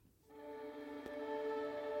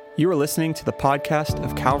You are listening to the podcast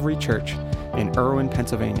of Calvary Church in Irwin,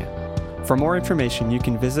 Pennsylvania. For more information, you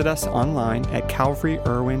can visit us online at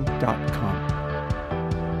calvaryirwin.com.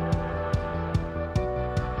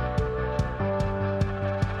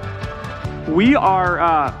 We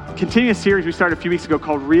are continuing a series we started a few weeks ago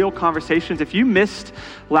called Real Conversations. If you missed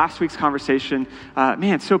last week's conversation,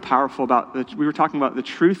 it's so powerful. We were talking about the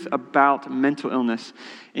truth about mental illness.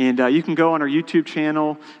 And you can go on our YouTube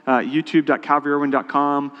channel,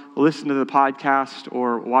 youtube.calvaryirwin.com, listen to the podcast,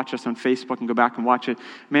 or watch us on Facebook and go back and watch it.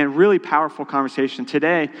 Man, really powerful conversation.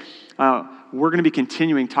 Today, we're going to be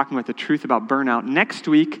continuing talking about the truth about burnout. Next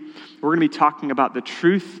week, we're going to be talking about the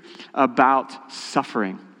truth about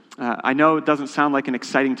suffering. I know it doesn't sound like an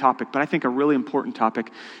exciting topic, but I think a really important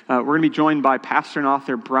topic. We're going to be joined by pastor and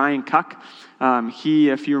author Brian Cuck.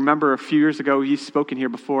 If you remember a few years ago, he's spoken here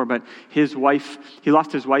before, but he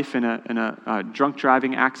lost his wife in a drunk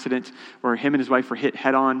driving accident where him and his wife were hit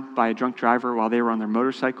head on by a drunk driver while they were on their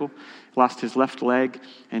motorcycle. Lost his left leg.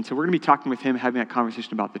 And so we're going to be talking with him, having that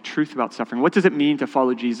conversation about the truth about suffering. What does it mean to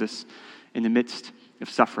follow Jesus in the midst of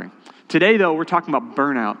suffering? Today, though, we're talking about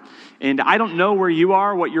burnout. And I don't know where you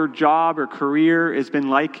are, what your job or career has been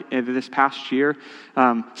like this past year.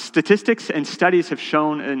 Statistics and studies have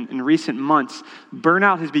shown in recent months,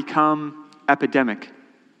 burnout has become epidemic.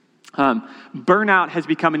 Burnout has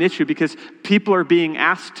become an issue because people are being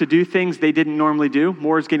asked to do things they didn't normally do.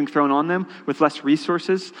 More is getting thrown on them with less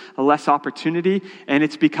resources, less opportunity, and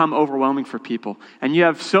it's become overwhelming for people. And you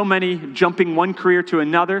have so many jumping one career to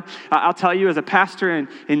another. I'll tell you, as a pastor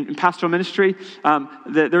in pastoral ministry,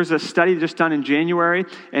 there's a study just done in January,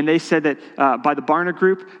 and they said that by the Barna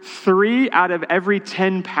Group, 3 out of every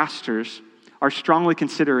 10 pastors are strongly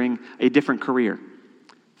considering a different career.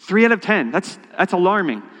 3 out of 10. That's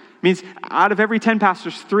alarming. Means out of every 10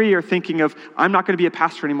 pastors, 3 are thinking of, I'm not going to be a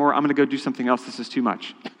pastor anymore. I'm going to go do something else. This is too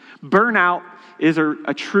much. Burnout is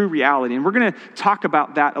a true reality. And we're going to talk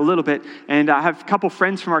about that a little bit. And I have a couple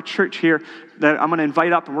friends from our church here that I'm going to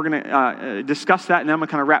invite up, and we're going to discuss that. And then I'm going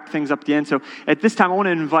to kind of wrap things up at the end. So at this time, I want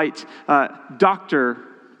to invite Dr.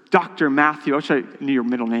 Matthew, I wish I knew your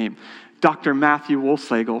middle name, Dr. Matthew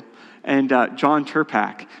Wolselagle and John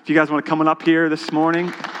Tirpak. If you guys want to come on up here this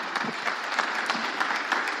morning.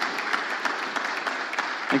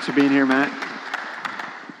 Thanks for being here, Matt.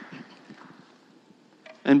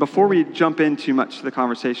 And before we jump in too much to the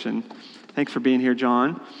conversation, thanks for being here,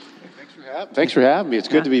 John. Thanks for having me. It's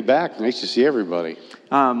good to be back. Nice to see everybody.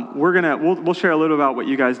 We'll share a little about what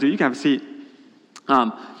you guys do. You can have a seat.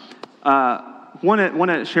 Want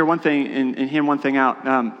to share one thing and hand one thing out.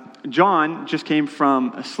 John just came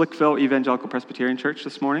from Slickville Evangelical Presbyterian Church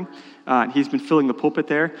this morning. He's been filling the pulpit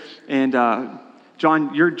there, and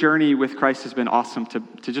John, your journey with Christ has been awesome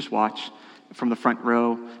to just watch from the front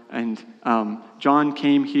row. And John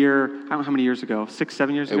came here, I don't know how many years ago, 6,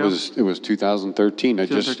 7 years ago? It was 2013. I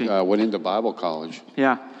just went into Bible college.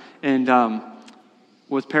 Yeah, and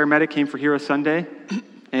was paramedic, came for Hero Sunday.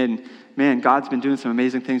 And man, God's been doing some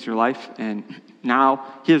amazing things in your life. And now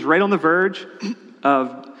he is right on the verge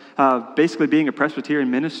of basically being a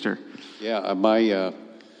Presbyterian minister. Yeah,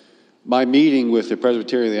 my meeting with the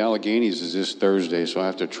Presbyterian of the Alleghenies is this Thursday, so I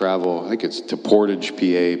have to travel. I think it's to Portage,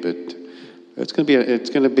 PA, but it's going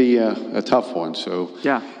to be a tough one. So,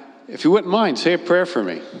 yeah, if you wouldn't mind, say a prayer for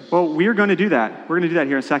me. Well, we're going to do that. We're going to do that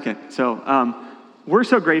here in a second. So, we're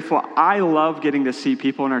so grateful. I love getting to see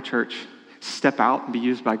people in our church step out and be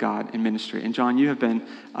used by God in ministry. And John, you have been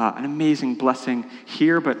an amazing blessing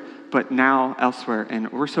here, but now elsewhere,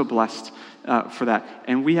 and we're so blessed for that.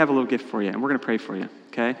 And we have a little gift for you, and we're going to pray for you.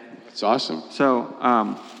 Okay. It's awesome.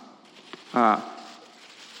 So,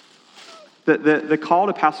 the call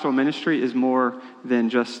to pastoral ministry is more than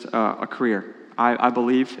just a career. I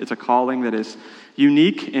believe it's a calling that is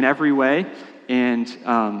unique in every way, and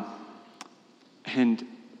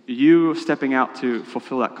you stepping out to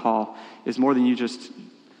fulfill that call is more than you just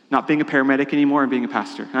not being a paramedic anymore and being a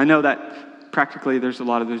pastor. And I know that practically there's a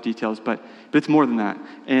lot of those details, but it's more than that.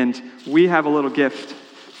 And we have a little gift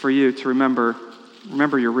for you to remember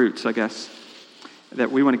your roots, I guess,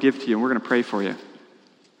 that we want to give to you, and we're going to pray for you.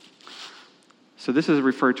 So this is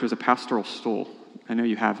referred to as a pastoral stool. I know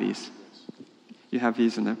you have these. You have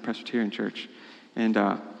these in the Presbyterian Church. And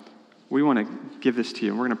we want to give this to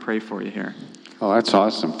you, and we're going to pray for you here. Oh, that's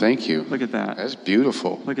awesome. Thank you. Look at that. That's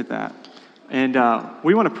beautiful. Look at that. And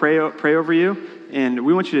we want to pray over you, and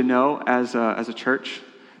we want you to know as a church,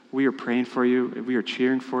 we are praying for you. We are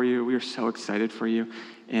cheering for you. We are so excited for you.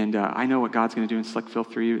 And I know what God's going to do in Slickville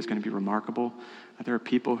through you is going to be remarkable. There are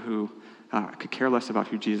people who could care less about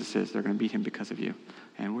who Jesus is. They're going to meet him because of you.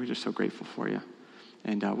 And we're just so grateful for you.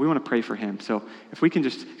 And we want to pray for him. So if we can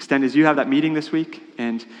just extend, as you have that meeting this week,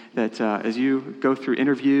 and that as you go through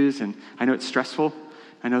interviews, and I know it's stressful,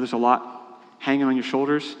 I know there's a lot hanging on your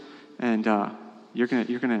shoulders, and you're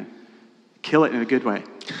gonna kill it in a good way.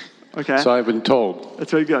 Okay? So I've been told.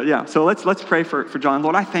 That's very good. Yeah. So let's pray for John.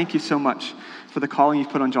 Lord, I thank you so much for the calling you've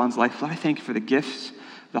put on John's life. Lord, I thank you for the gifts,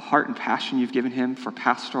 the heart and passion you've given him for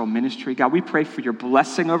pastoral ministry. God, we pray for your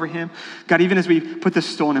blessing over him. God, even as we put this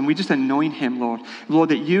stone and we just anoint him, Lord. Lord,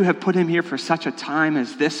 that you have put him here for such a time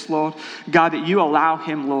as this, Lord. God, that you allow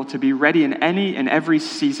him, Lord, to be ready in any and every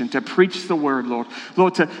season to preach the word, Lord.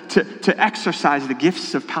 Lord, to exercise the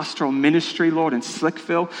gifts of pastoral ministry, Lord, in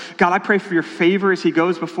Slickville. God, I pray for your favor as he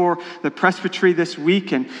goes before the presbytery this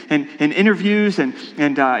week and interviews and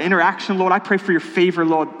interaction, Lord. I pray for your favor,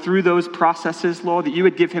 Lord, through those processes, Lord, that you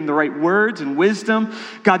would give him the right words and wisdom.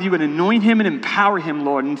 God, you would anoint him and empower him,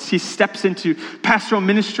 Lord. And he steps into pastoral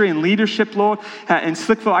ministry and leadership, Lord. In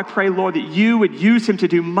Slickville, I pray, Lord, that you would use him to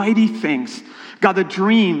do mighty things. God, the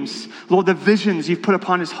dreams, Lord, the visions you've put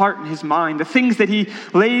upon his heart and his mind, the things that he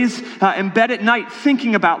lays in bed at night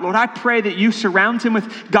thinking about, Lord, I pray that you surround him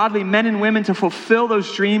with godly men and women to fulfill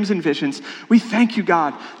those dreams and visions. We thank you,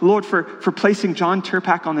 God, Lord, for placing John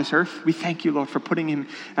Tirpak on this earth. We thank you, Lord, for putting him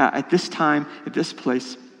at this time, at this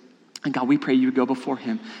place. And God, we pray you would go before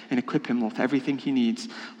him and equip him, Lord, with everything he needs,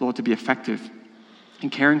 Lord, to be effective in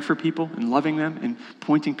caring for people and loving them and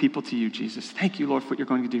pointing people to you, Jesus. Thank you, Lord, for what you're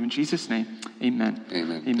going to do. In Jesus' name, amen.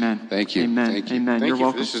 Amen. Amen. Thank you. Amen. Thank you. Amen. Thank You're you.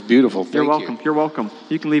 welcome. This is beautiful. Thank You're welcome. you. You're welcome.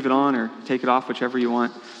 You can leave it on or take it off, whichever you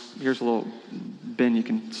want. Here's a little bin you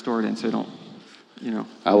can store it in so you don't,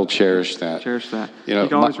 I will cherish that. cherish that. You know,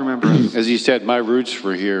 can always remember us. As you said, my roots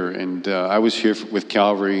were here, and I was here with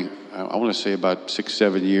Calvary, I want to say about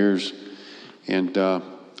 6-7 years. And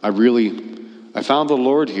I found the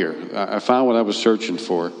Lord here. I found what I was searching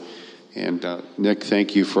for. And Nick,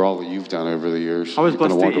 thank you for all that you've done over the years. I was You've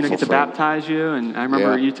been a blessed to wonderful get to friend. baptize you, and I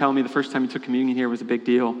remember you telling me the first time you took communion here was a big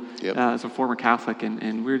deal. Yep. As a former Catholic,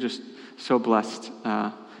 and we're just so blessed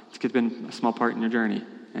it's been a small part in your journey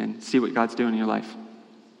and see what God's doing in your life.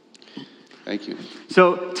 Thank you.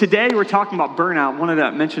 So today we're talking about burnout. Wanted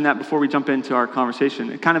to mention that before we jump into our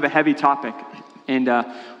conversation. Kind of a heavy topic. And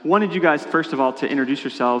wanted you guys, first of all, to introduce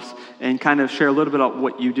yourselves and kind of share a little bit about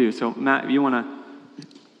what you do. So Matt, you want to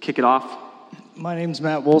kick it off? My name's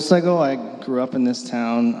Matt Wolselagle. I grew up in this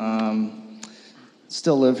town,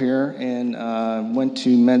 still live here, and went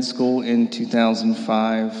to med school in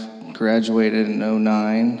 2005, graduated in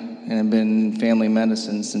 2009, and have been in family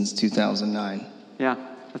medicine since 2009. Yeah,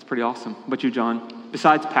 that's pretty awesome. But you, John?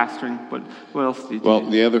 Besides pastoring, what else do you do? Well,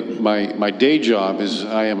 my day job is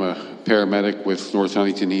I am a paramedic with North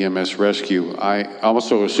Huntington EMS Rescue. I'm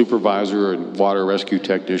also a supervisor and water rescue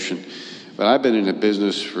technician, but I've been in the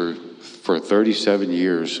business for 37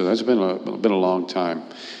 years, so that's been a long time.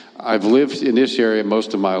 I've lived in this area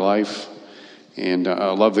most of my life, and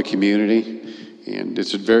I love the community, and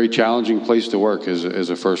it's a very challenging place to work as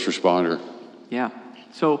a first responder. Yeah.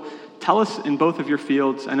 So tell us in both of your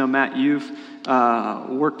fields. I know, Matt, you've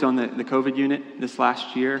worked on the COVID unit this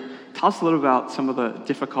last year. Tell us a little about some of the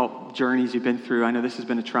difficult journeys you've been through. I know this has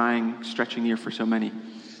been a trying, stretching year for so many.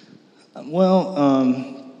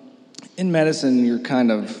 Well, in medicine, you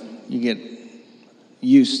get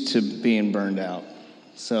used to being burned out.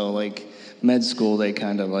 So, like, med school, they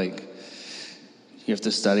kind of like, you have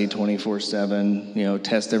to study 24/7,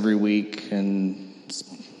 test every week, and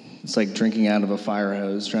it's like drinking out of a fire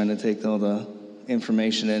hose, trying to take all the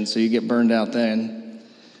information in. So you get burned out then.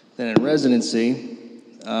 Then in residency,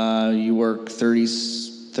 you work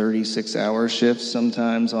 36-hour shifts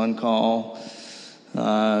sometimes on call.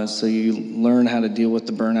 So you learn how to deal with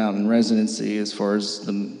the burnout in residency as far as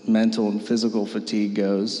the mental and physical fatigue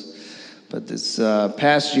goes. But this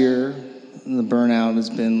past year, the burnout has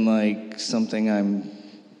been like something I'm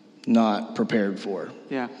not prepared for.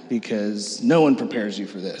 Yeah. Because no one prepares you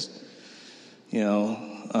for this.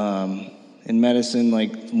 In medicine,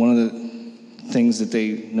 like, one of the things that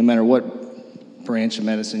no matter what branch of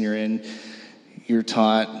medicine you're in, you're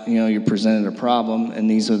taught, you're presented a problem, and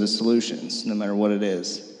these are the solutions, no matter what it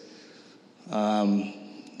is. I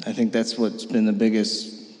think that's what's been the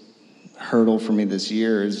biggest hurdle for me this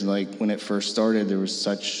year is, like, when it first started, there was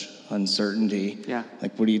such uncertainty. Yeah.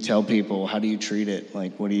 Like, what do you tell people? How do you treat it?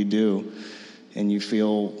 Like, what do you do? And you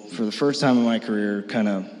feel, for the first time in my career, kind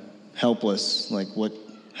of helpless, like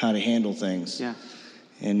how to handle things. Yeah.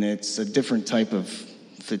 And it's a different type of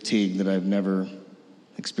fatigue that I've never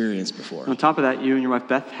experienced before. On top of that, you and your wife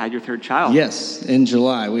Beth had your third child. Yes, in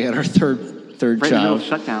July we had our third right child. in the middle of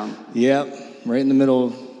shutdown. Yep, right in the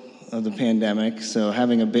middle of the pandemic. So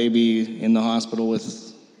having a baby in the hospital with,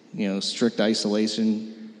 strict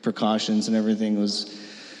isolation precautions and everything was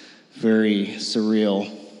very surreal.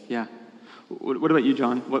 Yeah. What about you,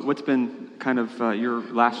 John? What's been kind of your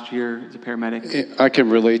last year as a paramedic? I can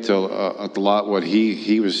relate to a lot what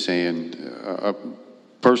he was saying.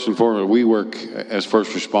 First and foremost, we work as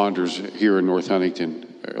first responders here in North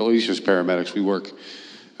Huntington, or at least as paramedics. We work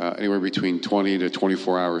anywhere between 20 to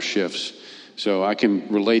 24-hour shifts. So I can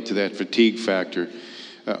relate to that fatigue factor.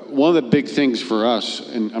 One of the big things for us,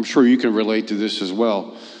 and I'm sure you can relate to this as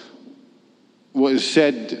well, what is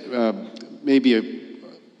said maybe at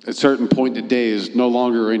a certain point in the day is no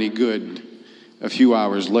longer any good a few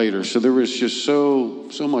hours later. So there was just so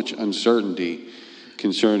much uncertainty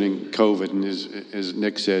concerning COVID. And as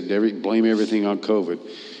Nick said, blame everything on COVID.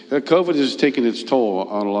 COVID has taken its toll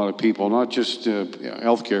on a lot of people, not just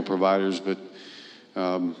healthcare providers, but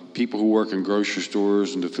people who work in grocery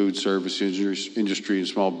stores and the food service industry and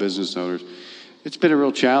small business owners. It's been a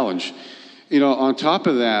real challenge. On top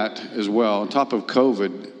of that as well, on top of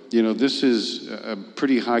COVID, this is a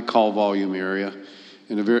pretty high call volume area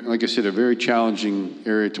and like I said, a very challenging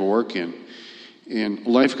area to work in. And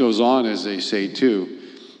life goes on, as they say, too.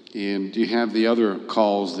 And you have the other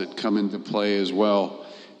calls that come into play as well.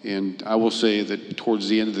 And I will say that towards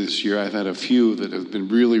the end of this year, I've had a few that have been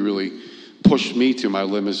really, really pushed me to my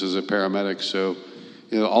limits as a paramedic. So,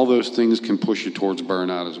 all those things can push you towards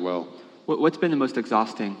burnout as well. What's been the most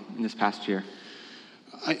exhausting in this past year?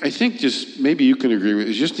 I think just maybe you can agree with it,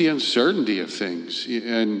 is just the uncertainty of things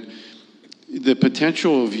and the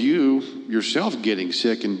potential of you yourself getting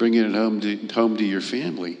sick and bringing it home to your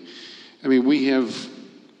family. I mean, we have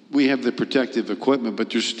the protective equipment, but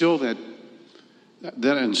there's still that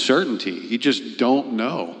uncertainty. You just don't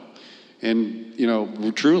know. And,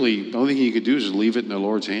 truly, the only thing you could do is leave it in the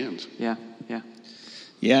Lord's hands. Yeah.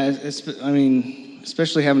 Yeah,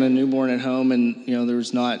 especially having a newborn at home and,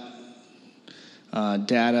 there's not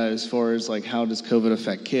data as far as like how does COVID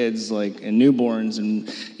affect kids like and newborns.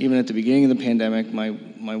 And even at the beginning of the pandemic,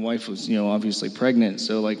 my wife was, obviously pregnant.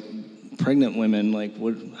 So like pregnant women, like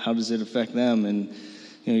how does it affect them? And,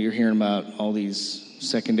 you're hearing about all these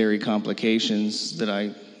secondary complications that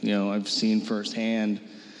I've seen firsthand.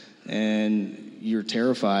 And you're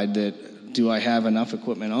terrified that, do I have enough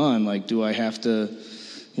equipment on? Like, do I have to,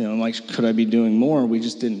 could I be doing more? We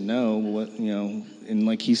just didn't know what, and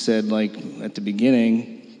like he said, like at the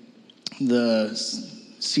beginning, the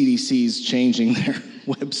CDC's changing their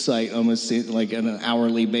website almost like on an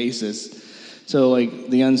hourly basis. So like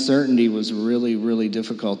the uncertainty was really, really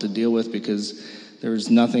difficult to deal with because there was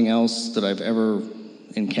nothing else that I've ever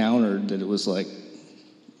encountered that it was like,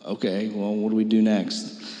 okay, well, what do we do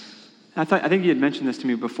next? I think you had mentioned this to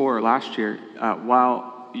me before last year.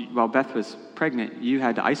 While Beth was pregnant, you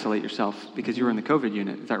had to isolate yourself because you were in the COVID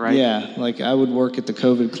unit. Is that right? Yeah, like I would work at the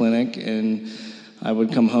COVID clinic, and I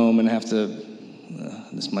would come home and have to,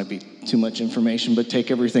 this might be too much information, but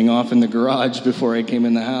take everything off in the garage before I came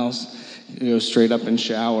in the house, go straight up and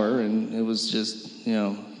shower, and it was just,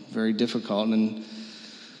 very difficult. And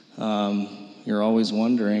you're always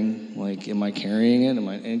wondering, like, am I carrying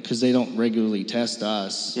it? Because they don't regularly test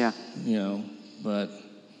us. Yeah. But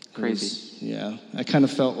crazy. I kind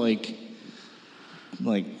of felt like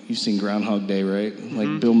you've seen Groundhog Day, right?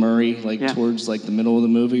 Like Bill Murray, towards like the middle of the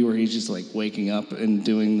movie where he's just like waking up and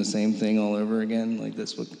doing the same thing all over again. Like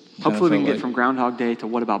that's what. Hopefully we can get from Groundhog Day to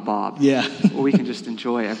What About Bob? Yeah. What we can just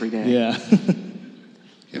enjoy every day. Yeah.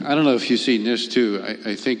 I don't know if you've seen this too.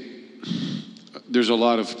 I think there's a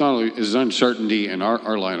lot of, not only is uncertainty in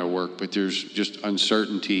our line of work, but there's just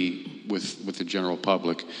uncertainty with the general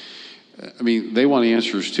public. I mean, they want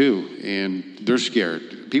answers too, and they're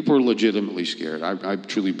scared. People are legitimately scared. I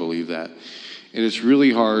truly believe that. And it's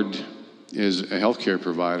really hard as a healthcare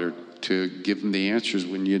provider to give them the answers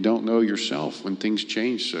when you don't know yourself, when things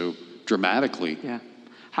change so dramatically. Yeah.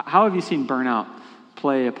 How have you seen burnout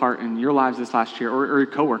play a part in your lives this last year, or your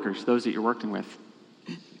coworkers, those that you're working with?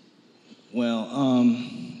 Well,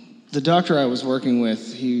 the doctor I was working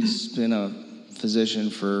with, he's been a physician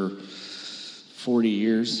for 40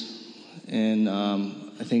 years. And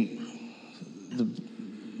I think the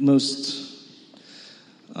most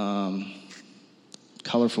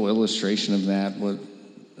colorful illustration of that,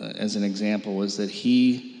 as an example, was that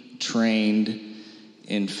he trained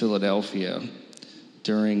in Philadelphia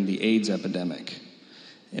during the AIDS epidemic.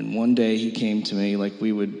 And one day he came to me, like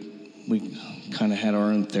we kind of had our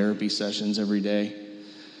own therapy sessions every day.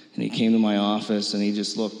 And he came to my office and he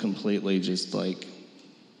just looked completely just like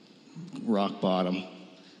rock bottom.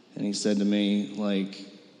 And he said to me, like,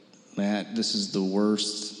 Matt, this is the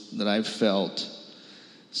worst that I've felt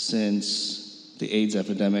since the AIDS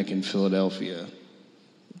epidemic in Philadelphia.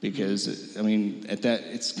 Because, I mean,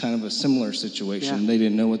 it's kind of a similar situation. Yeah. They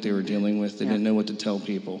didn't know what they were dealing with. They didn't know what to tell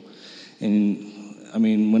people. And, I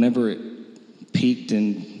mean, whenever it peaked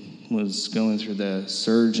and was going through the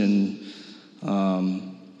surge in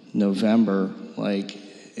November, like,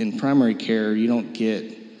 in primary care, you don't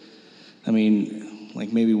get, I mean,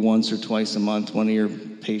 like maybe once or twice a month, one of your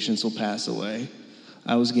patients will pass away.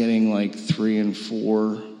 I was getting like 3 and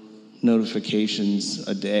 4 notifications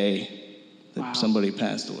a day that somebody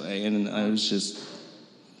passed away. And I was just,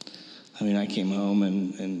 I mean, I came home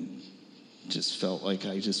and just felt like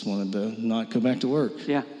I just wanted to not go back to work.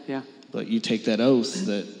 Yeah. But you take that oath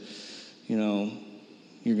that, you know,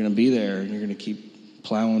 you're going to be there and you're going to keep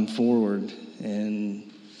plowing forward.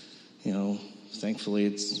 And, you know, thankfully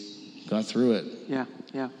it's got through it. Yeah.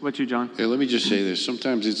 What about you, John? Yeah, let me just say this.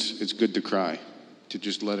 Sometimes it's good to cry, to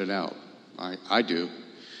just let it out. I do.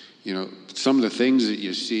 You know, some of the things that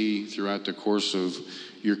you see throughout the course of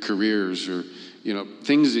your careers, or, you know,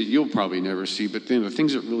 things that you'll probably never see, but then the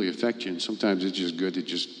things that really affect you, and sometimes it's just good to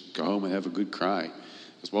just go home and have a good cry,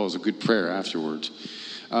 as well as a good prayer afterwards.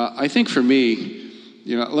 I think for me,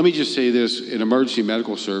 you know, let me just say this: in emergency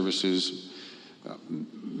medical services,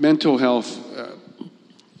 mental health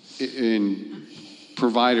in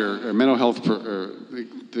provider or mental health,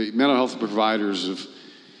 the mental health providers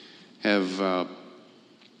have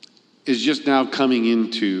is just now coming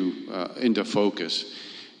into focus.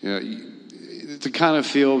 It's a kind of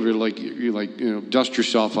field where you dust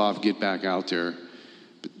yourself off, get back out there.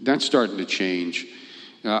 But that's starting to change.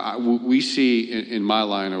 We see in my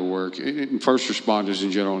line of work, in first responders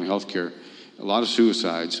in general in healthcare, a lot of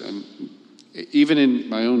suicides. And even in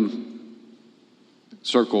my own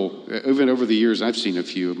circle, even over the years, I've seen a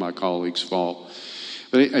few of my colleagues fall.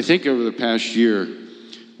 But I think over the past year,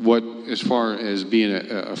 what, as far as being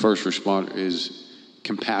a first responder, is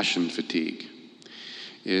compassion fatigue.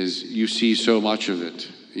 Is you see so much of it.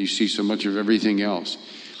 You see so much of everything else.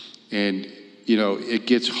 And, you know, it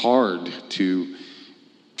gets hard to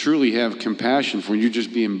truly have compassion when you're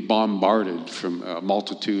just being bombarded from a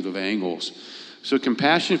multitude of angles. So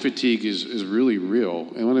compassion fatigue is really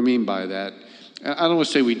real. And what I mean by that, I don't want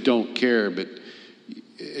to say we don't care, but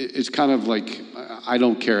it's kind of like I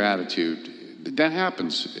don't care attitude. That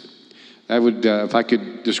happens. I would, if I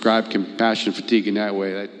could describe compassion fatigue in that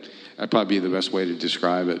way, that'd probably be the best way to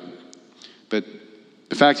describe it. But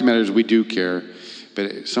the fact of the matter is we do care,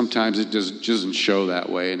 but sometimes it doesn't show that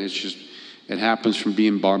way, and it happens from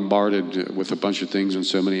being bombarded with a bunch of things on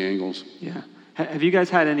so many angles. Yeah. Have you guys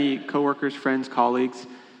had any coworkers, friends, colleagues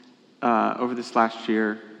over this last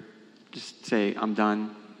year just say, I'm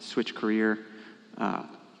done, switch career,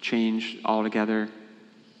 change altogether?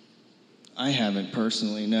 I haven't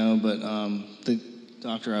personally, no, but the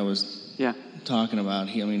doctor I was talking about,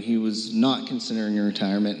 he was not considering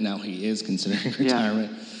retirement. Now he is considering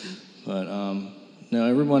retirement. But no,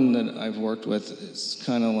 everyone that I've worked with, it's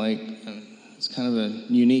kind of a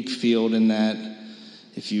unique field in that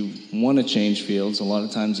if you want to change fields, a lot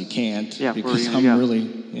of times you can't because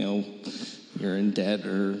you're in debt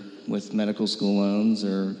or with medical school loans,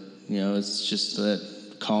 or, it's just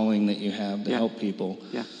that calling that you have to help people.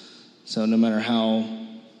 Yeah. So no matter how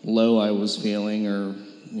low I was feeling, or,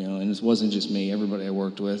 and it wasn't just me, everybody I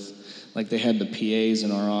worked with, like they had the PAs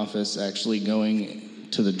in our office actually going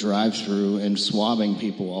to the drive-through and swabbing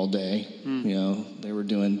people all day. They were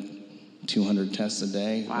doing 200 tests a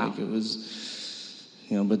day. Wow. Like it was,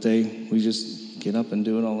 but we just get up and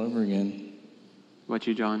do it all over again. What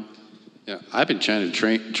you, John? Yeah, I've been trying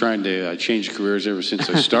to change careers ever since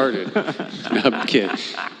I started. No, I'm kidding.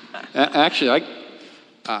 Actually,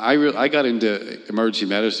 I got into emergency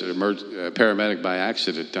medicine, paramedic by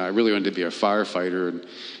accident. I really wanted to be a firefighter, and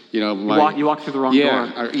you walked through the wrong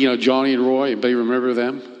door. Johnny and Roy. Anybody remember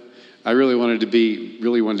them? I really wanted to be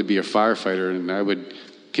a firefighter, and I would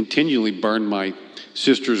continually burn my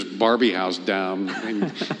sister's Barbie house down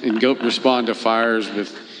and go respond to fires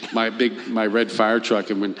with my red fire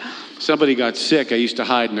truck. And when somebody got sick, I used to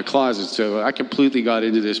hide in the closet. So I completely got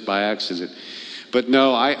into this by accident. But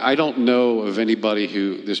no, I don't know of anybody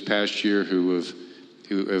who this past year who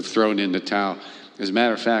have thrown in the towel. As a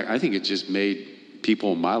matter of fact, I think it just made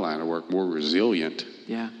people in my line of work more resilient.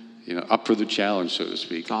 Yeah. Up for the challenge, so to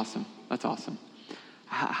speak. That's awesome.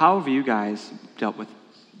 How have you guys dealt with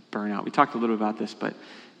burnout? We talked a little about this, but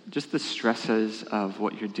just the stresses of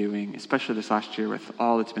what you're doing, especially this last year with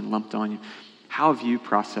all that's been lumped on you. How have you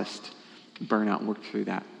processed burnout and worked through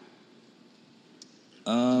that?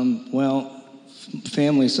 Well,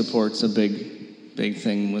 family support's a big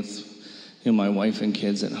thing with, my wife and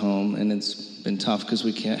kids at home, and it's been tough because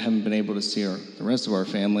we haven't been able to see the rest of our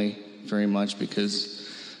family very much because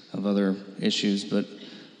of other issues. But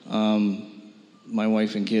my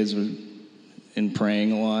wife and kids were in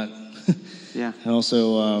praying a lot. Yeah. And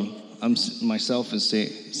also, I'm myself is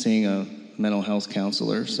seeing a mental health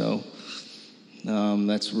counselor, so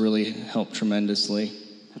that's really helped tremendously.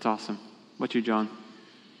 That's awesome. What you, John?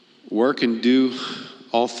 Work and do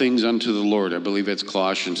all things unto the Lord. I believe that's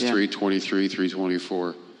Colossians 3:23,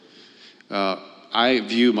 3:24. I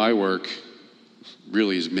view my work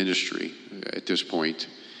really as ministry at this point.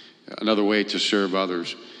 Another way to serve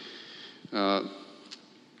others.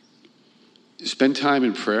 Spend time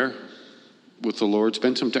in prayer with the Lord.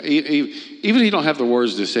 Spend some time. Even if you don't have the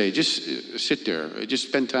words to say, just sit there. Just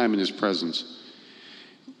spend time in His presence.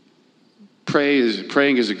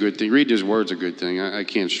 Praying is a good thing. Reading His word's a good thing. I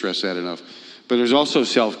can't stress that enough. But there's also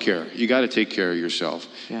self-care. You got to take care of yourself.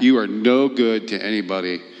 Yeah. You are no good to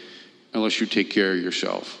anybody unless you take care of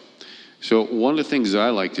yourself. So one of the things that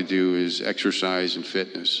I like to do is exercise and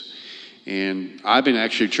fitness. And I've been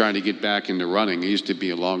actually trying to get back into running. I used to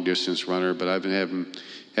be a long-distance runner, but I've been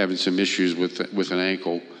having some issues with an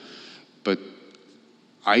ankle. But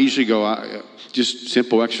I usually go out, just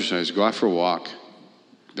simple exercise. Go out for a walk.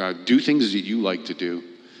 Do things that you like to do.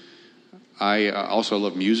 I also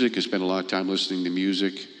love music. I spend a lot of time listening to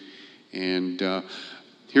music. And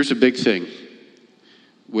here's a big thing.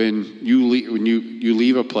 When you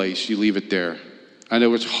leave a place, you leave it there. I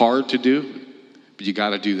know it's hard to do, but you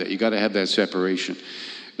got to do that. You got to have that separation.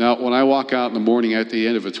 Now, when I walk out in the morning at the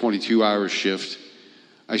end of a 22-hour shift,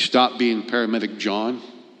 I stop being paramedic John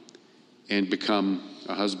and become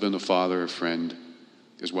a husband, a father, a friend,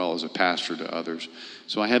 as well as a pastor to others.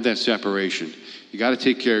 So I have that separation. You got to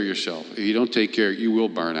take care of yourself. If you don't take care, you will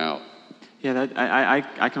burn out. Yeah,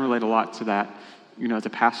 I can relate a lot to that. You know, as a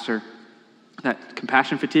pastor, that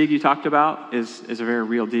compassion fatigue you talked about is a very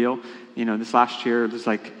real deal. You know, this last year, it was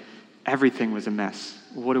like everything was a mess.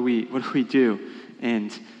 What do we do?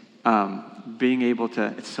 And being able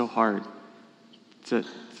to, it's so hard to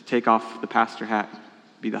take off the pastor hat,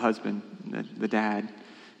 be the husband, the dad,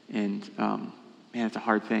 and man, it's a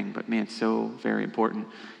hard thing, but man, it's so very important.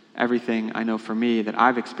 Everything I know for me that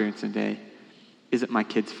I've experienced in a day isn't my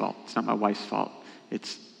kid's fault. It's not my wife's fault.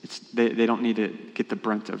 They don't need to get the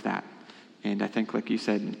brunt of that. And I think, like you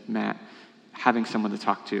said, Matt, having someone to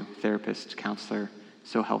talk to, therapist, counselor,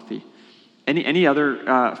 so healthy. Any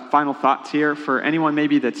other final thoughts here for anyone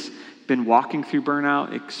maybe that's been walking through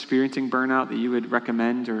burnout, experiencing burnout that you would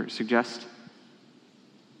recommend or suggest?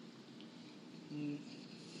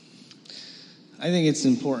 I think it's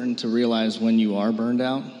important to realize when you are burned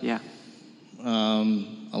out. Yeah. I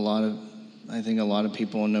think a lot of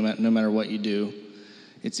people, no matter what you do,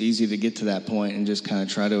 it's easy to get to that point and just kind of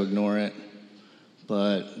try to ignore it.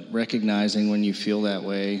 But recognizing when you feel that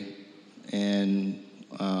way and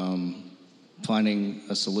finding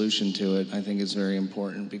a solution to it, I think is very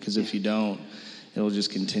important, because if you don't, it'll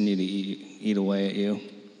just continue to eat away at you.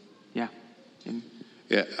 Yeah.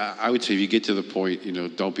 Yeah, I would say if you get to the point,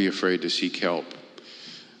 don't be afraid to seek help.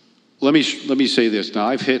 Let me say this. Now,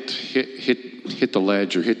 I've hit the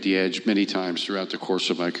ledge or hit the edge many times throughout the course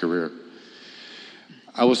of my career.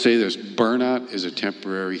 I will say this: burnout is a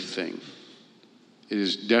temporary thing. It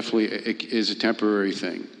is a temporary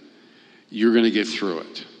thing. You're going to get through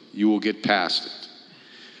it. You will get past it.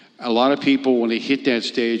 A lot of people, when they hit that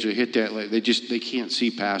stage or hit that, they can't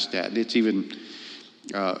see past that. And it's even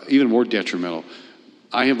more detrimental.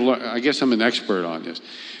 I guess I'm an expert on this,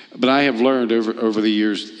 but I have learned over the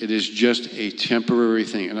years, it is just a temporary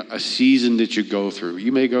thing, a season that you go through.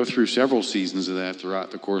 You may go through several seasons of that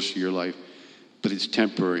throughout the course of your life, but it's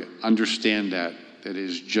temporary. Understand that it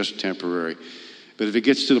is just temporary. But if it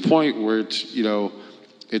gets to the point where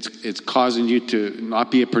it's causing you to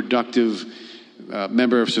not be a productive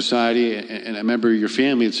member of society and a member of your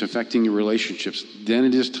family, it's affecting your relationships, then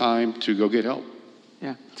it is time to go get help.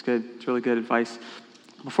 Yeah, it's good. It's really good advice.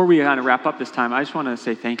 Before we kind of wrap up this time, I just want to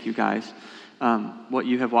say thank you guys. What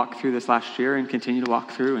you have walked through this last year and continue to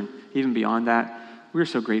walk through, and even beyond that, we're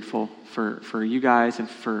so grateful for you guys and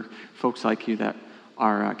for folks like you that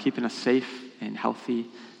are keeping us safe and healthy,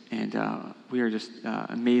 and we are just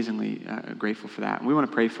amazingly grateful for that. And we want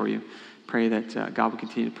to pray for you. Pray that God will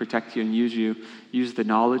continue to protect you and use the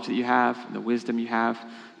knowledge that you have, the wisdom you have,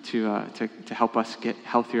 to help us get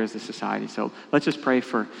healthier as a society. So let's just pray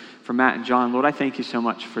for Matt and John. Lord, I thank you so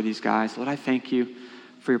much for these guys. Lord, I thank you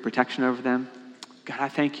for your protection over them. God, I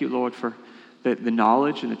thank you, Lord, for the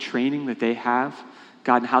knowledge and the training that they have.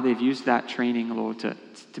 God, and how they've used that training, Lord,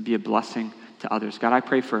 to be a blessing to others. God, I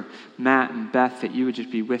pray for Matt and Beth that you would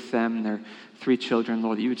just be with them and their 3 children,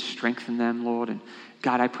 Lord, that you would strengthen them, Lord. And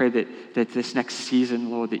God, I pray that this next season,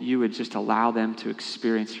 Lord, that you would just allow them to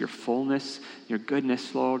experience your fullness, your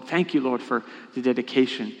goodness, Lord. Thank you, Lord, for the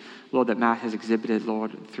dedication, Lord, that Matt has exhibited,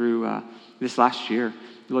 Lord, through this last year.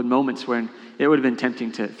 Lord, moments when it would have been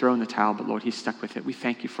tempting to throw in the towel, but Lord, he's stuck with it. We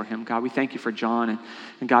thank you for him, God. We thank you for John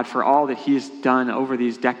and God, for all that he's done over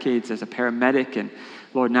these decades as a paramedic and,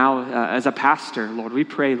 Lord, now as a pastor. Lord, we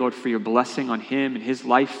pray, Lord, for your blessing on him and his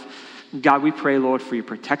life. God, we pray, Lord, for your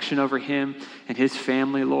protection over him and his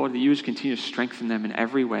family, Lord, that you would continue to strengthen them in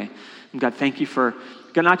every way. And God, thank you for,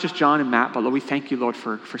 God, not just John and Matt, but Lord, we thank you, Lord,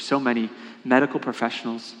 for so many medical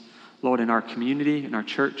professionals, Lord, in our community, in our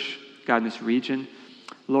church, God, in this region,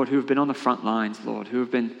 Lord, who have been on the front lines, Lord, who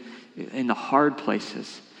have been in the hard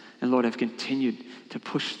places, and Lord, have continued to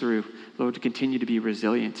push through, Lord, to continue to be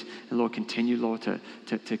resilient, and Lord, continue, Lord,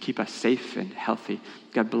 to keep us safe and healthy.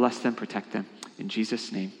 God, bless them, protect them. In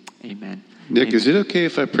Jesus' name, amen. Nick, amen. Is it okay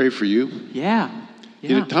if I pray for you? Yeah.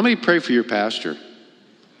 You know, how many pray for your pastor?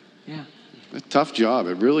 Yeah. A tough job,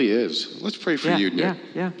 it really is. Let's pray for you, Nick.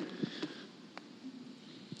 Yeah.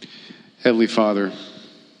 Heavenly Father,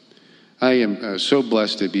 I am so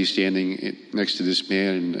blessed to be standing next to this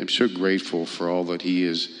man, and I'm so grateful for all that he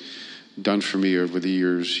has done for me over the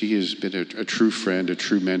years. He has been a true friend, a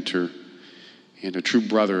true mentor, and a true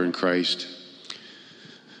brother in Christ.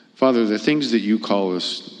 Father, the things that you call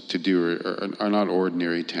us to do are not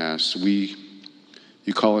ordinary tasks.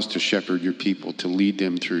 You call us to shepherd your people, to lead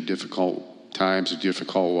them through difficult times and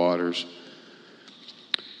difficult waters.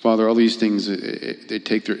 Father, all these things, they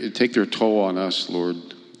take their toll on us, Lord.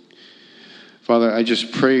 Father, I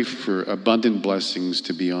just pray for abundant blessings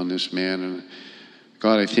to be on this man. And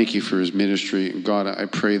God, I thank you for his ministry. And God, I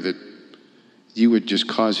pray that you would just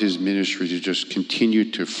cause his ministry to just continue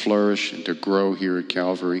to flourish and to grow here at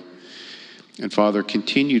Calvary. And Father,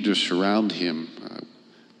 continue to surround him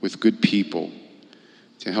with good people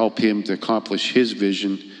to help him to accomplish his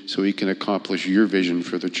vision so he can accomplish your vision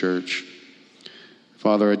for the church.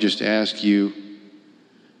 Father, I just ask you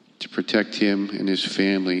to protect him and his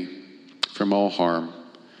family from all harm.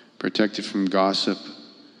 Protect him from gossip.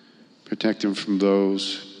 Protect him from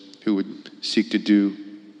those who would seek to do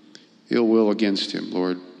ill will against him,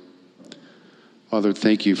 Lord. Father,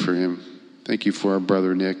 thank you for him. Thank you for our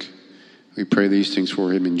brother Nick. We pray these things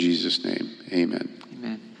for him in Jesus' name. Amen.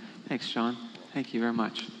 Amen. Thanks, John. Thank you very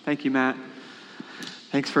much. Thank you, Matt.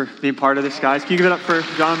 Thanks for being part of this, guys. Can you give it up for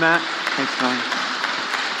John and Matt? Thanks, John.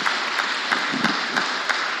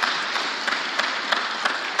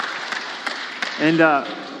 And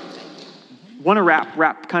want to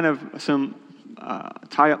wrap kind of some,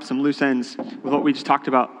 tie up some loose ends with what we just talked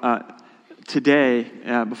about today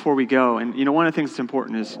before we go. And, you know, one of the things that's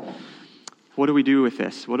important is, what do we do with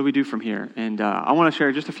this? What do we do from here? And I want to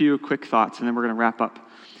share just a few quick thoughts, and then we're going to wrap up.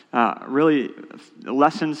 Really,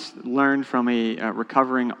 lessons learned from a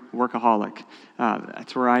recovering workaholic.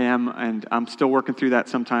 That's where I am, and I'm still working through that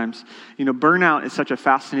sometimes. You know, burnout is such a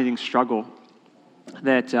fascinating struggle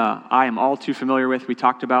that I am all too familiar with. We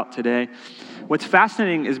talked about today. What's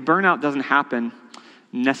fascinating is burnout doesn't happen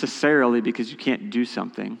necessarily because you can't do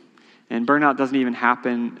something. And burnout doesn't even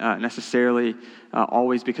happen necessarily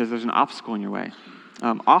always because there's an obstacle in your way.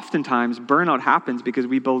 Oftentimes, burnout happens because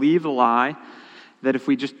we believe the lie that if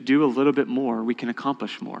we just do a little bit more, we can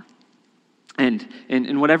accomplish more. And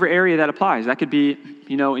in whatever area that applies, that could be,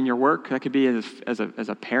 you know, in your work, that could be as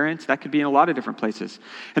a parent, that could be in a lot of different places.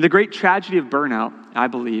 And the great tragedy of burnout, I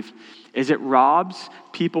believe, is it robs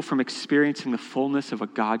people from experiencing the fullness of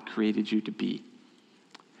what God created you to be.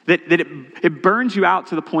 That it burns you out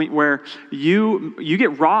to the point where you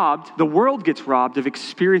get robbed, the world gets robbed of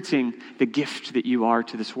experiencing the gift that you are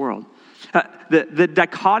to this world. The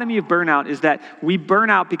dichotomy of burnout is that we burn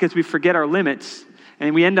out because we forget our limits,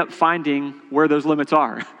 and we end up finding where those limits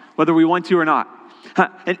are, whether we want to or not.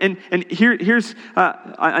 And here's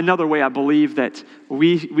another way I believe that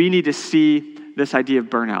we need to see this idea of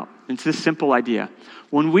burnout. It's this simple idea.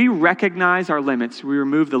 When we recognize our limits, we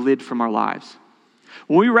remove the lid from our lives.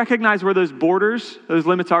 When we recognize where those borders, those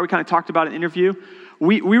limits are, we kind of talked about in an interview,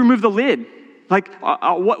 we remove the lid. Like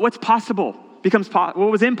what's possible becomes what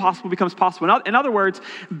was impossible becomes possible. In other words,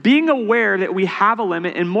 being aware that we have a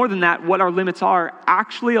limit, and more than that, what our limits are,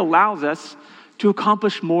 actually allows us to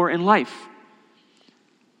accomplish more in life.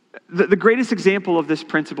 The greatest example of this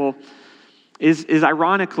principle is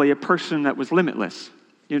ironically a person that was limitless.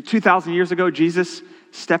 2,000 years ago, Jesus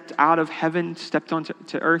stepped out of heaven, stepped onto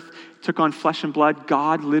earth, took on flesh and blood,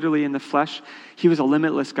 God literally in the flesh. He was a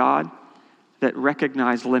limitless God that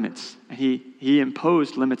recognized limits. And he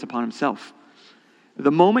imposed limits upon himself.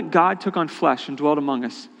 The moment God took on flesh and dwelt among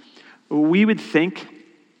us, we would think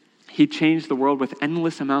he changed the world with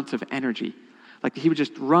endless amounts of energy. Like he would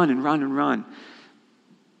just run and run and run.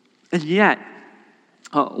 And yet,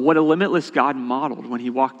 what a limitless God modeled when he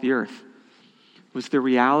walked the earth was the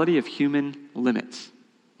reality of human limits. Isn't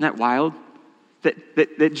that wild?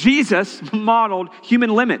 That Jesus modeled human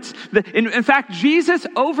limits. In fact, Jesus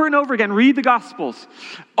over and over again, read the Gospels,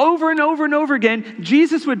 over and over and over again,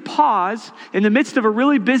 Jesus would pause in the midst of a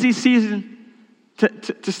really busy season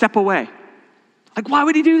to step away. Like, why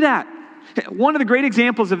would he do that? One of the great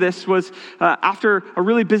examples of this was after a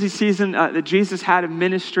really busy season that Jesus had of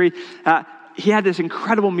ministry, he had this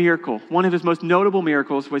incredible miracle. One of his most notable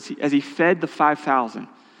miracles was as he fed the 5,000.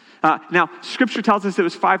 Now, Scripture tells us it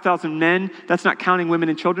was 5,000 men. That's not counting women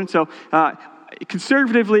and children. So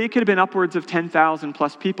conservatively, it could have been upwards of 10,000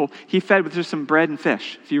 plus people. He fed with just some bread and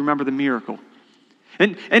fish, if you remember the miracle.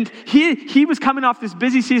 And he was coming off this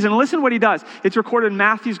busy season. Listen to what he does. It's recorded in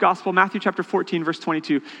Matthew's Gospel, Matthew chapter 14, verse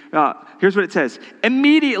 22. Here's what it says.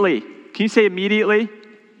 Immediately. Can you say immediately?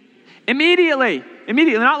 Immediately.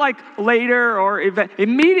 Immediately. Not like later or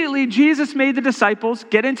immediately Jesus made the disciples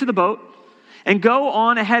get into the boat and go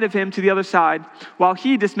on ahead of him to the other side while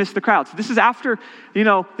he dismissed the crowds. This is after,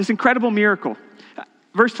 this incredible miracle.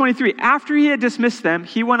 Verse 23, after he had dismissed them,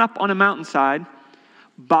 he went up on a mountainside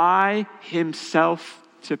by himself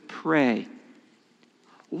to pray.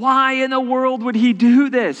 Why in the world would he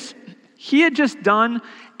do this? He had just done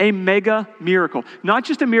a mega miracle. Not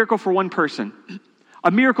just a miracle for one person,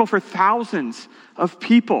 a miracle for thousands of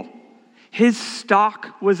people. His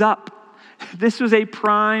stock was up. This was a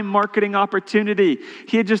prime marketing opportunity.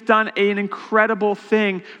 He had just done an incredible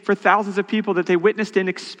thing for thousands of people that they witnessed and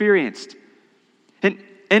experienced.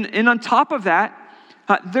 And on top of that,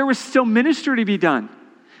 there was still ministry to be done.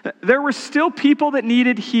 There were still people that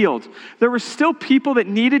needed healed. There were still people that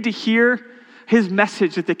needed to hear his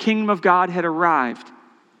message that the kingdom of God had arrived.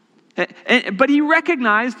 But he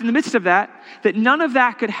recognized in the midst of that none of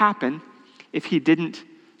that could happen if he didn't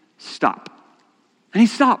stop. And he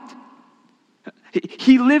stopped.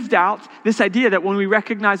 He lived out this idea that when we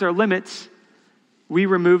recognize our limits, we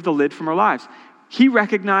remove the lid from our lives. He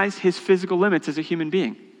recognized his physical limits as a human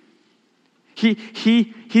being.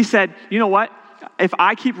 He said, you know what? If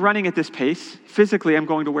I keep running at this pace, physically I'm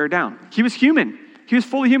going to wear down. He was human. He was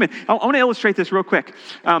fully human. I want to illustrate this real quick.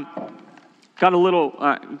 Got a little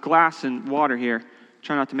glass and water here.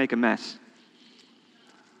 Try not to make a mess.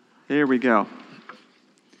 There we go.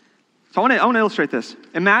 So I want to illustrate this.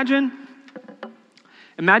 Imagine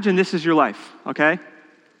this is your life, okay?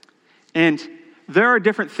 And there are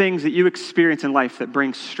different things that you experience in life that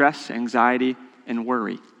bring stress, anxiety, and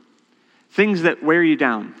worry. Things that wear you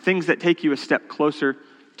down. Things that take you a step closer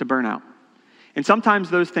to burnout. And sometimes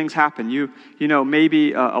those things happen. You know,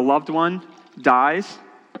 maybe a loved one dies,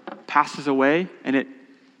 passes away, and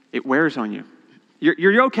it wears on you.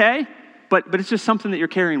 You're okay, but it's just something that you're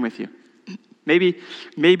carrying with you.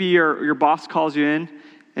 Maybe your boss calls you in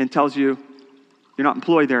and tells you you're not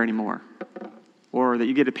employed there anymore, or that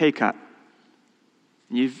you get a pay cut.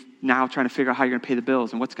 And you've now trying to figure out how you're going to pay the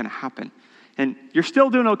bills and what's going to happen. And you're still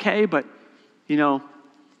doing okay, but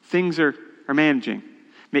things are managing.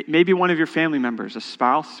 Maybe one of your family members, a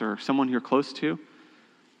spouse or someone you're close to,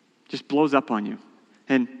 just blows up on you.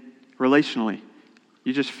 And relationally,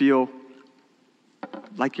 you just feel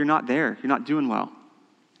like you're not there. You're not doing well.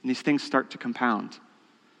 And these things start to compound.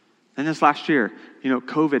 And this last year,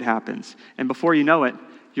 COVID happens. And before you know it,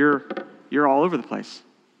 you're all over the place.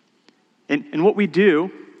 And what we do,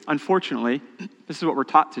 unfortunately, this is what we're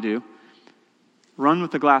taught to do, run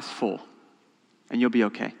with the glass full, and you'll be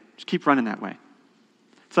okay. Just keep running that way.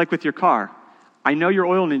 It's like with your car. I know your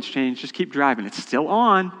oil needs change, just keep driving. It's still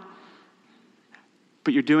on,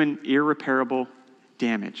 but you're doing irreparable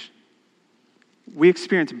damage. We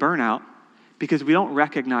experience burnout because we don't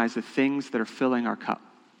recognize the things that are filling our cup.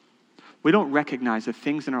 We don't recognize the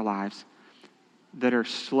things in our lives that are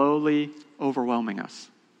slowly overwhelming us.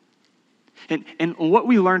 And what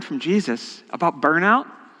we learned from Jesus about burnout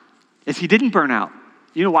is he didn't burn out.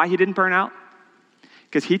 You know why he didn't burn out?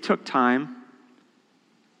 Because he took time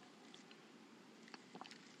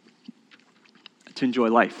to enjoy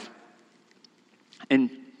life and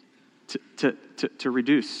to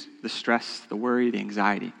reduce the stress, the worry, the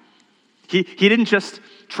anxiety. He didn't just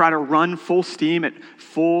try to run full steam at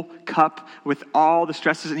full cup with all the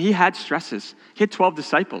stresses, and he had stresses. He had 12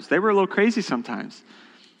 disciples. They were a little crazy sometimes.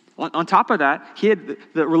 On top of that, he had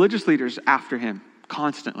the religious leaders after him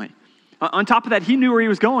constantly. On top of that, he knew where he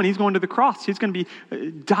was going. He's going to the cross. He's going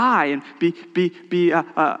to die and be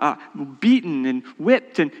beaten and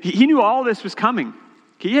whipped. And he knew all this was coming.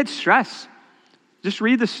 He had stress. Just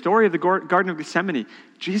read the story of the Garden of Gethsemane.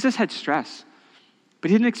 Jesus had stress,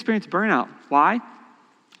 but he didn't experience burnout. Why?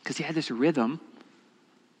 Because he had this rhythm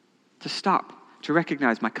to stop, to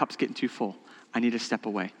recognize my cup's getting too full. I need to step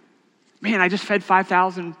away. Man, I just fed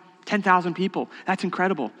 5,000, 10,000 people. That's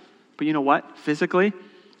incredible. But you know what? Physically,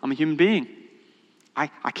 I'm a human being. I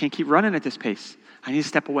can't keep running at this pace. I need to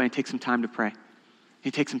step away and take some time to pray. I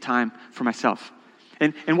need to take some time for myself.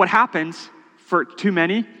 And what happens for too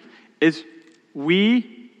many is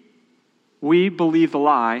we believe the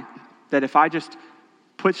lie that if I just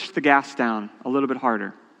push the gas down a little bit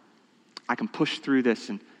harder, I can push through this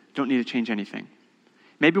and don't need to change anything.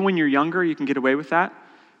 Maybe when you're younger, you can get away with that.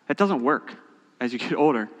 That doesn't work as you get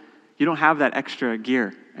older. You don't have that extra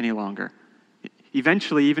gear any longer.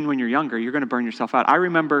 Eventually, even when you're younger, you're going to burn yourself out. I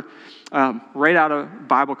remember right out of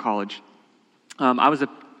Bible college, I was a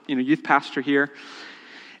youth pastor here,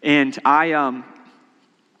 and I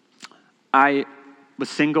was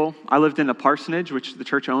single. I lived in a parsonage, which the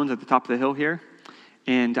church owns at the top of the hill here,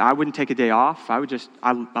 and I wouldn't take a day off.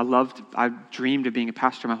 I dreamed of being a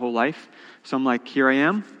pastor my whole life. So I'm like, here I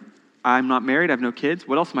am. I'm not married. I have no kids.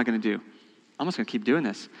 What else am I going to do? I'm just going to keep doing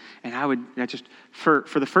this. And for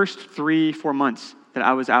the first 3-4 months that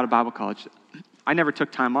I was out of Bible college, I never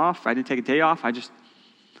took time off. I didn't take a day off. I just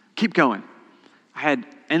keep going. I had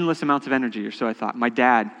endless amounts of energy, or so I thought. My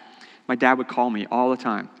dad would call me all the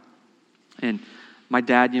time. And my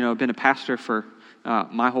dad, had been a pastor for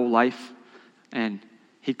my whole life. And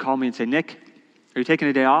he'd call me and say, Nick, are you taking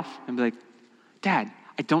a day off? And be like, Dad,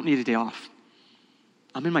 I don't need a day off.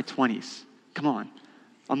 I'm in my 20s. Come on.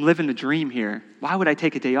 I'm living the dream here. Why would I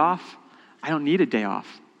take a day off? I don't need a day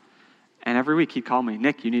off. And every week he'd call me,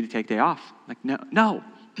 Nick, you need to take a day off. I'm like, no,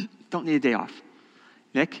 don't need a day off.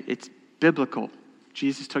 Nick, it's biblical.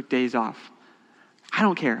 Jesus took days off. I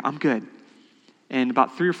don't care. I'm good. And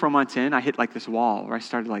about 3 or 4 months in, I hit like this wall where I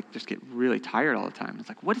started just get really tired all the time. It's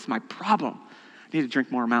like, what is my problem? I need to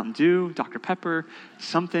drink more Mountain Dew, Dr. Pepper,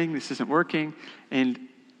 something. This isn't working. And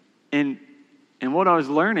what I was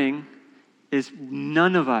learning is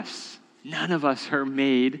none of us are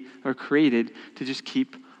made or created to just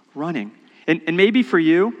keep running. And maybe for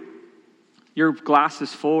you, your glass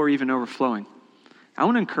is full or even overflowing. I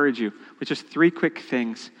want to encourage you with just 3 quick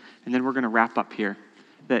things, and then we're going to wrap up here,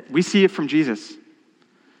 that we see it from Jesus.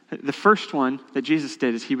 The first one that Jesus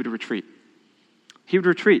did is he would retreat. He would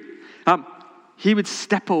retreat. He would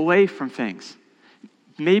step away from things.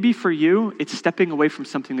 Maybe for you, it's stepping away from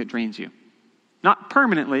something that drains you. Not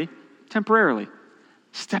permanently, temporarily.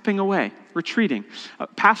 Stepping away, retreating.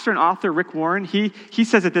 Pastor and author Rick Warren, he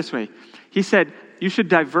says it this way. He said, you should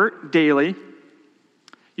divert daily.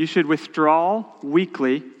 You should withdraw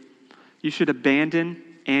weekly. You should abandon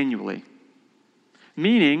annually.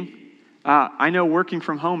 Meaning, I know working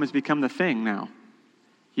from home has become the thing now.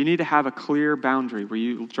 You need to have a clear boundary where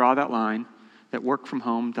you draw that line that work from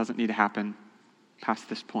home doesn't need to happen past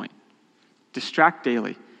this point. Distract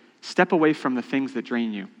daily. Step away from the things that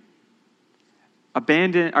drain you.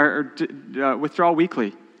 Abandon or withdraw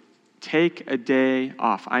weekly. Take a day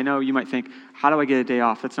off. I know you might think, how do I get a day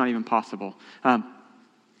off? That's not even possible.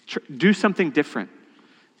 Do something different.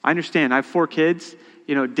 I understand. I have 4 kids.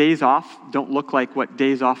 Days off don't look like what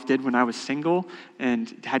days off did when I was single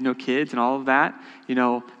and had no kids and all of that.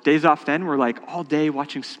 Days off then were like all day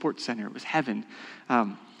watching Sports Center. It was heaven.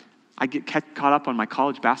 I get caught up on my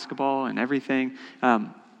college basketball and everything.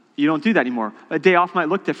 You don't do that anymore. A day off might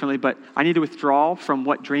look differently, but I need to withdraw from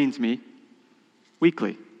what drains me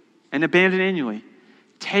weekly and abandon annually.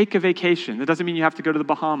 Take a vacation. That doesn't mean you have to go to the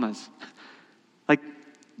Bahamas.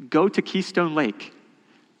 Go to Keystone Lake.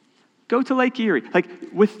 Go to Lake Erie.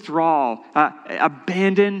 Withdraw.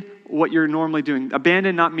 Abandon what you're normally doing.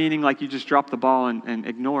 Abandon not meaning you just drop the ball and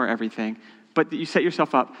ignore everything, but that you set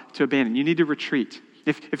yourself up to abandon. You need to retreat.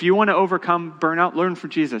 If you want to overcome burnout, learn from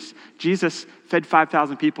Jesus. Jesus fed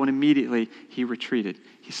 5,000 people and immediately he retreated.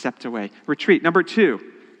 He stepped away. Retreat. Number 2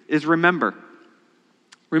 is remember.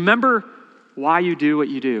 Remember why you do what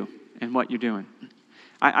you do and what you're doing.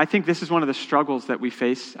 I think this is one of the struggles that we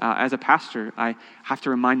face as a pastor. I have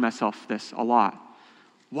to remind myself this a lot.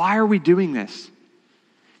 Why are we doing this?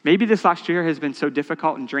 Maybe this last year has been so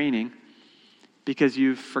difficult and draining because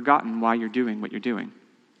you've forgotten why you're doing what you're doing.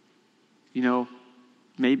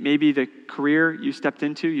 Maybe the career you stepped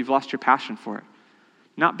into, you've lost your passion for it.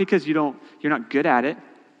 Not because you're not good at it,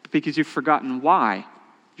 but because you've forgotten why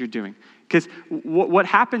you're doing. Because what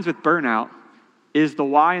happens with burnout is the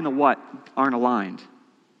why and the what aren't aligned.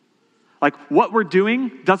 Like what we're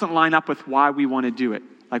doing doesn't line up with why we want to do it,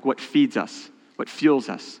 like what feeds us, what fuels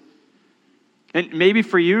us. And maybe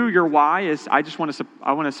for you, your why is I want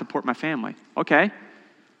to support my family. Okay.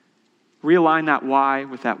 Realign that why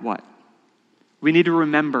with that what. We need to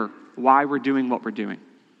remember why we're doing what we're doing.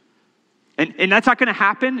 And that's not going to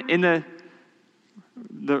happen in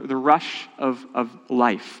the rush of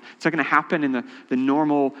life. It's not going to happen in the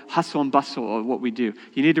normal hustle and bustle of what we do.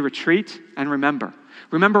 You need to retreat and remember.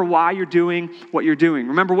 Remember why you're doing what you're doing.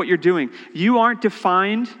 Remember what you're doing. You aren't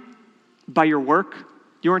defined by your work.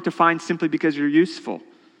 You aren't defined simply because you're useful.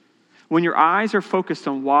 When your eyes are focused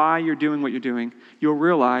on why you're doing what you're doing, you'll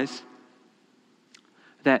realize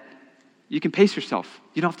that you can pace yourself.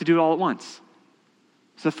 You don't have to do it all at once.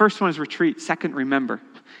 So the first one is retreat. Second, remember.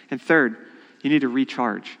 And third, you need to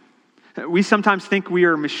recharge. We sometimes think we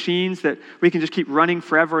are machines that we can just keep running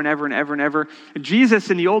forever and ever and ever and ever.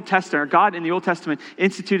 Jesus in the Old Testament, or God in the Old Testament,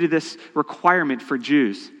 instituted this requirement for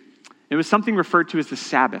Jews. It was something referred to as the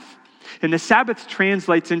Sabbath. And the Sabbath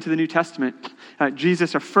translates into the New Testament.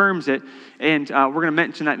 Jesus affirms it, and we're going to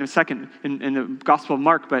mention that in a second in the Gospel of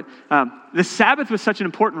Mark. But the Sabbath was such an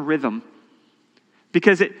important rhythm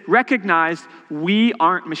because it recognized we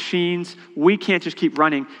aren't machines. We can't just keep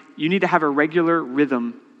running. You need to have a regular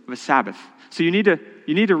rhythm of a Sabbath. So you need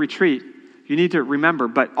to retreat. You need to remember.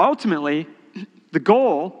 But ultimately, the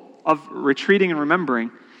goal of retreating and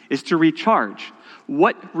remembering is to recharge.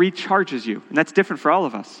 What recharges you? And that's different for all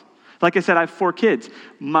of us. Like I said, I have 4 kids.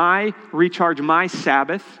 My recharge, my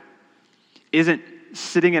Sabbath, isn't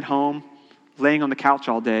sitting at home, laying on the couch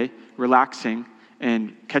all day, relaxing,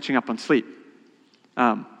 and catching up on sleep.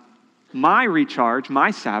 My recharge, my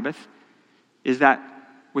Sabbath, is that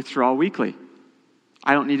withdrawal weekly.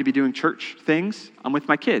 I don't need to be doing church things. I'm with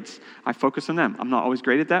my kids. I focus on them. I'm not always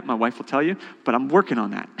great at that. My wife will tell you, but I'm working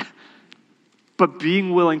on that. But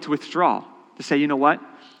being willing to withdraw, to say, you know what?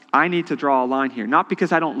 I need to draw a line here. Not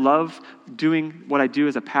because I don't love doing what I do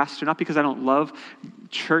as a pastor, not because I don't love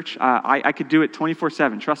church. I could do it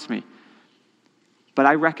 24/7, trust me. But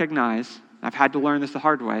I recognize, I've had to learn this the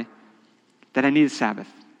hard way, that I need a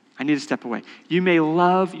Sabbath. I need to step away. You may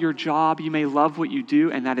love your job, you may love what you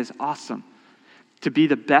do, and that is awesome. To be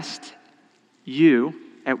the best you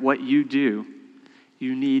at what you do,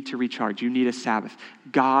 you need to recharge. You need a Sabbath.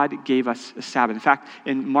 God gave us a Sabbath. In fact,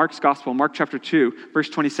 in Mark's Gospel, Mark chapter 2, verse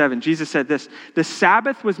 27, Jesus said this, "The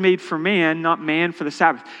Sabbath was made for man, not man for the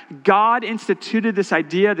Sabbath." God instituted this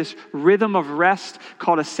idea, this rhythm of rest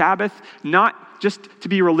called a Sabbath, not just to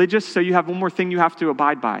be religious so you have one more thing you have to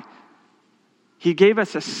abide by. He gave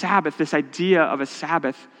us a Sabbath, this idea of a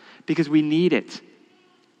Sabbath, because we need it.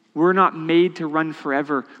 We're not made to run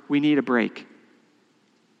forever. We need a break.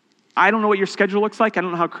 I don't know what your schedule looks like. I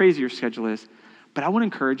don't know how crazy your schedule is. But I want to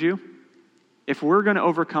encourage you, if we're going to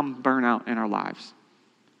overcome burnout in our lives,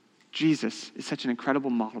 Jesus is such an incredible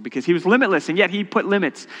model because he was limitless, and yet he put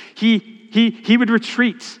limits. He would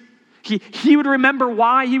retreat. He would remember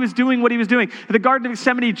why he was doing what he was doing. In the Garden of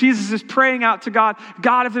Gethsemane, Jesus is praying out to God,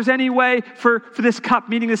 God, if there's any way for this cup,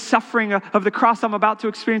 meaning this suffering of the cross I'm about to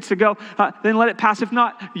experience to go, then let it pass. If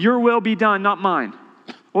not, your will be done, not mine.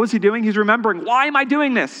 What was he doing? He's remembering, why am I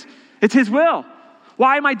doing this? It's his will.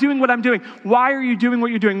 Why am I doing what I'm doing? Why are you doing what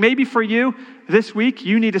you're doing? Maybe for you, this week,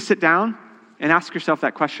 you need to sit down and ask yourself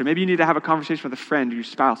that question. Maybe you need to have a conversation with a friend or your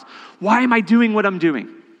spouse. Why am I doing what I'm doing?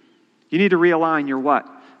 You need to realign your what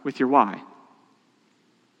with your why.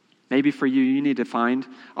 Maybe for you, you need to find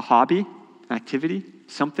a hobby, an activity,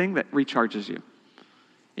 something that recharges you.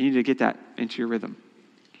 You need to get that into your rhythm.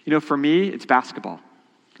 You know, for me, it's basketball.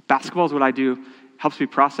 Basketball is what I do, helps me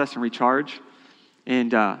process and recharge.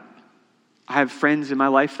 And I have friends in my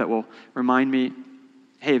life that will remind me,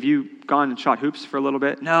 hey, have you gone and shot hoops for a little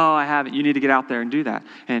bit? No, I haven't. You need to get out there and do that.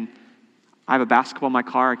 And I have a basketball in my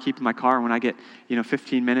car. I keep in my car. And when I get,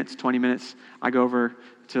 15 minutes, 20 minutes, I go over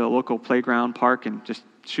to a local playground, park, and just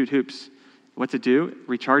shoot hoops. What's it do? It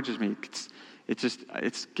recharges me.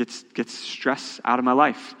 It gets stress out of my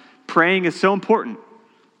life. Praying is so important,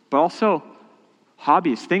 but also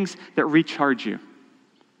hobbies, things that recharge you,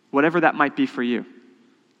 whatever that might be for you.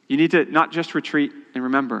 You need to not just retreat and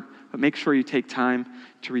remember, but make sure you take time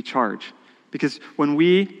to recharge. Because when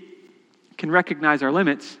we can recognize our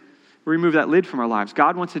limits, we remove that lid from our lives.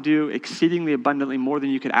 God wants to do exceedingly abundantly more than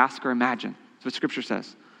you could ask or imagine. That's what Scripture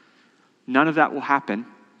says. None of that will happen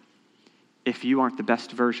if you aren't the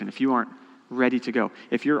best version, if you aren't ready to go.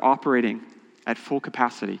 If you're operating at full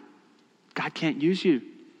capacity, God can't use you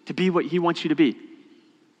to be what he wants you to be.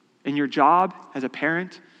 In your job, as a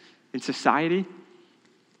parent, in society,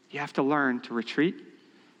 you have to learn to retreat,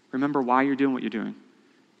 remember why you're doing what you're doing,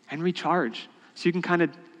 and recharge. So you can kind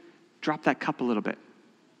of drop that cup a little bit.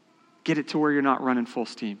 Get it to where you're not running full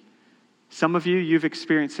steam. Some of you, you've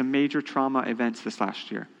experienced some major trauma events this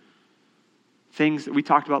last year. Things that we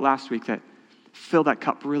talked about last week that fill that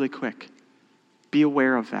cup really quick. Be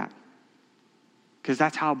aware of that. Because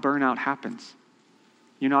that's how burnout happens.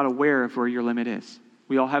 You're not aware of where your limit is.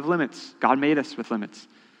 We all have limits. God made us with limits.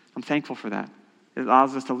 I'm thankful for that. It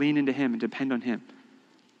allows us to lean into him and depend on him.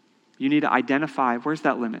 You need to identify where's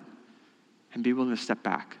that limit and be willing to step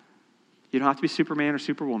back. You don't have to be Superman or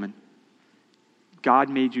Superwoman. God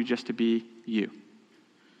made you just to be you.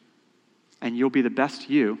 And you'll be the best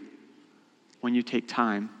you when you take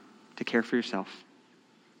time to care for yourself.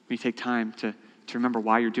 When you take time to remember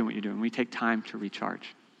why you're doing what you're doing. When you take time to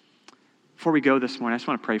recharge. Before we go this morning, I just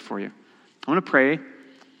want to pray for you. I want to pray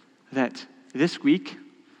that this week,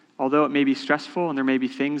 although it may be stressful and there may be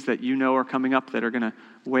things that you know are coming up that are going to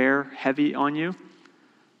wear heavy on you,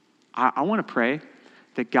 I want to pray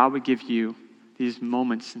that God would give you these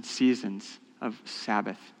moments and seasons of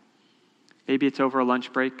Sabbath. Maybe it's over a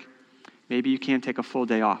lunch break. Maybe you can't take a full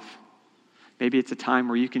day off. Maybe it's a time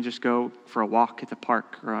where you can just go for a walk at the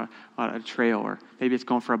park or on a trail, or maybe it's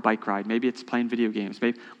going for a bike ride. Maybe it's playing video games.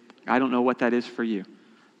 Maybe, I don't know what that is for you.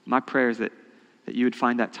 My prayer is that you would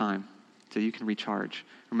find that time so you can recharge.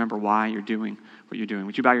 Remember why you're doing what you're doing.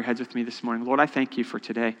 Would you bow your heads with me this morning? Lord, I thank you for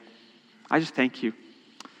today. I just thank you,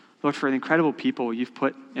 Lord, for the incredible people you've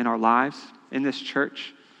put in our lives, in this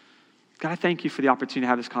church. God, I thank you for the opportunity to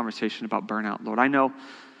have this conversation about burnout. Lord, I know,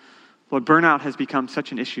 Lord, burnout has become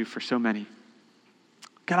such an issue for so many.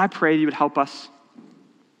 God, I pray you would help us,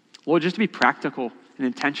 Lord, just to be practical and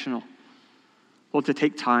intentional. Lord, to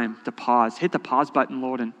take time, to pause, hit the pause button,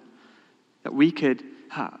 Lord, and that we could,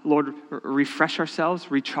 Lord, refresh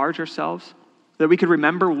ourselves, recharge ourselves, that we could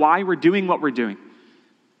remember why we're doing what we're doing.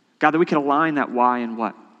 God, that we could align that why and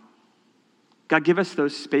what. God, give us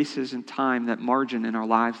those spaces and time, that margin in our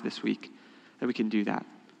lives this week, that we can do that.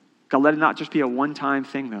 God, let it not just be a one-time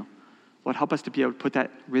thing, though. Lord, help us to be able to put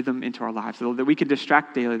that rhythm into our lives, Lord, that we can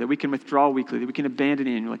distract daily, that we can withdraw weekly, that we can abandon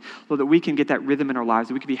annually. Lord, that we can get that rhythm in our lives,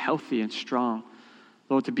 that we can be healthy and strong.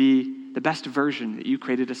 Lord, to be the best version that you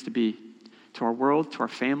created us to be to our world, to our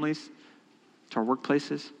families, to our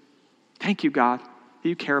workplaces. Thank you, God, that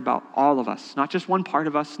you care about all of us, not just one part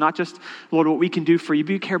of us, not just, Lord, what we can do for you,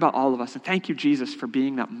 but you care about all of us. And thank you, Jesus, for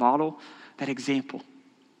being that model, that example,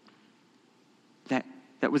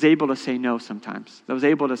 that was able to say no sometimes, that was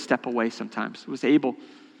able to step away sometimes, was able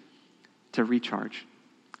to recharge.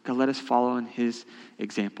 God, let us follow in his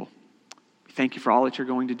example. We thank you for all that you're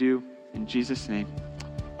going to do. In Jesus' name,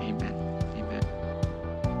 amen. Amen.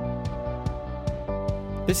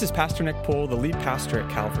 This is Pastor Nick Poole, the lead pastor at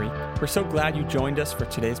Calvary. We're so glad you joined us for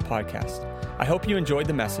today's podcast. I hope you enjoyed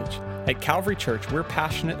the message. At Calvary Church, we're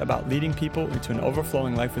passionate about leading people into an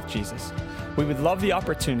overflowing life with Jesus. We would love the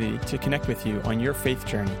opportunity to connect with you on your faith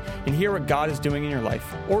journey and hear what God is doing in your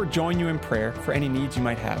life, or join you in prayer for any needs you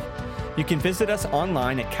might have. You can visit us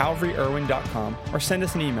online at calvaryirwin.com or send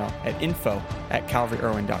us an email at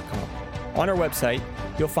info@calvaryirwin.com. On our website,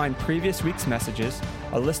 you'll find previous week's messages,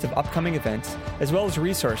 a list of upcoming events, as well as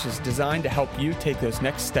resources designed to help you take those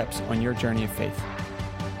next steps on your journey of faith.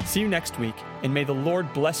 See you next week, and may the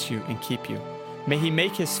Lord bless you and keep you. May he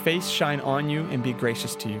make his face shine on you and be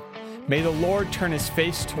gracious to you. May the Lord turn his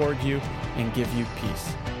face toward you and give you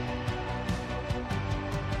peace.